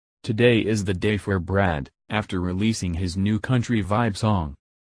Today is the day for Brad, after releasing his new country vibe song.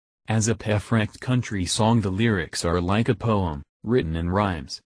 As a perfect country song, the lyrics are like a poem, written in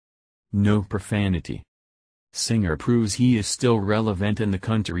rhymes. No profanity. Singer proves he is still relevant in the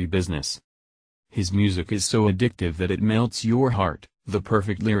country business. His music is so addictive that it melts your heart, the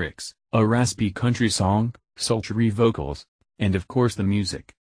perfect lyrics, a raspy country song, sultry vocals, and of course the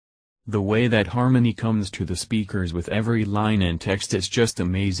music. The way that harmony comes to the speakers with every line and text is just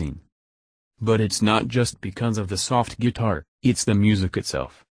amazing. But it's not just because of the soft guitar, it's the music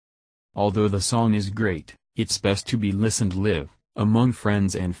itself. Although the song is great, it's best to be listened live, among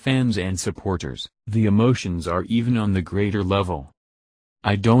friends and fans and supporters. The emotions are even on the greater level.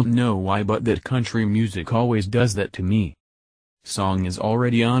 I don't know why, but that country music always does that to me. Song is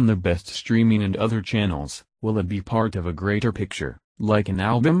already on the best streaming and other channels. Will it be part of a greater picture, like an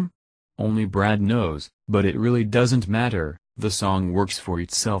album? Only Brad knows, but it really doesn't matter. The song works for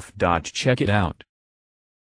itself. Check it out.